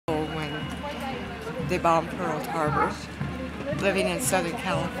they bombed Pearl Harbor, living in Southern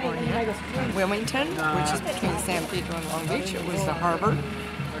California, Wilmington, which is between San Pedro and Long Beach. It was the harbor.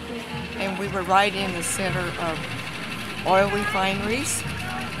 And we were right in the center of oil refineries,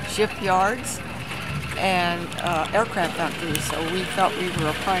 shipyards, and aircraft factories, so we felt we were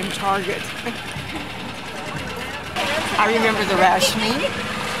a prime target. I remember the rationing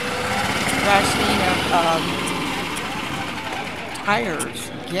of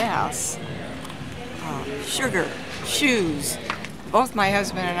tires, gas, sugar, shoes. Both my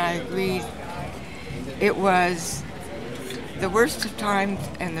husband and I agreed it was the worst of times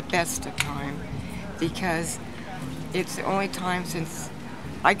and the best of time, because it's the only time since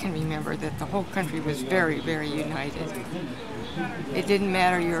I can remember that the whole country was very, very united. It didn't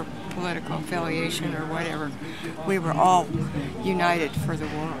matter your political affiliation or whatever. We were all united for the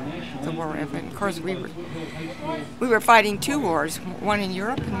war effort. Of course, we were fighting two wars, one in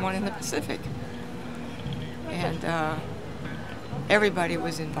Europe and one in the Pacific. And everybody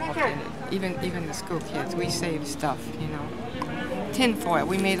was involved in it, even the school kids. We saved stuff, you know. Tin foil.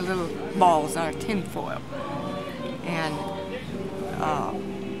 We made little balls out of tin foil. And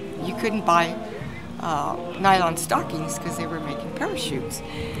you couldn't buy nylon stockings because they were making parachutes.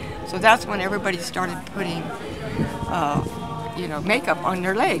 So that's when everybody started putting, makeup on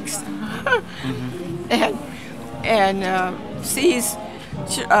their legs. And Seas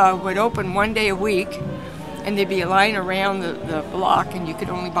would open one day a week, and there'd be a line around the block, and you could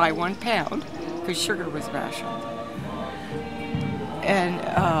only buy 1 pound because sugar was rationed. And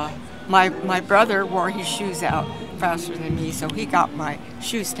my brother wore his shoes out faster than me, so he got my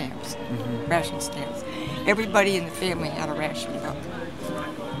shoe stamps, ration stamps. Everybody in the family had a ration book.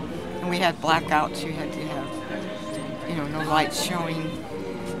 And we had blackouts. You had to have, no lights showing.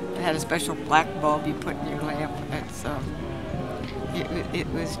 It had a special black bulb you put in your lamp. It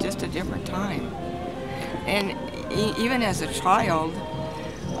was just a different time. And even as a child,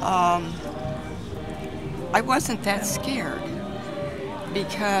 I wasn't that scared,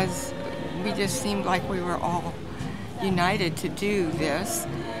 because we just seemed like we were all united to do this.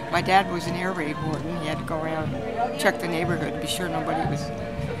 My dad was an air raid warden. He had to go around and check the neighborhood to be sure nobody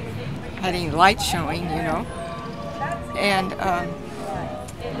had any lights showing, And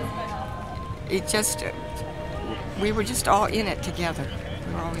we were just all in it together.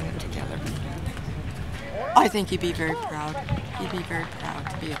 We were all in it together. I think he'd be very proud. He'd be very proud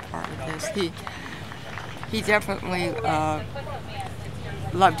to be a part of this. He definitely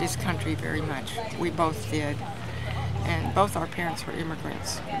loved his country very much. We both did. And both our parents were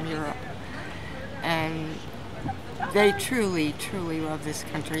immigrants from Europe. And they truly, truly loved this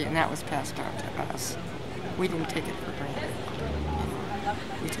country, and that was passed on to us. We didn't take it for granted.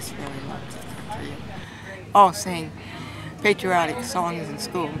 We just really loved the country. All saying patriotic songs in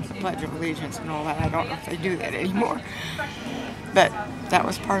school, the Pledge of Allegiance and all that. I don't know if they do that anymore. But that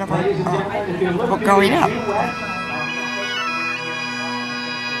was part of our growing up.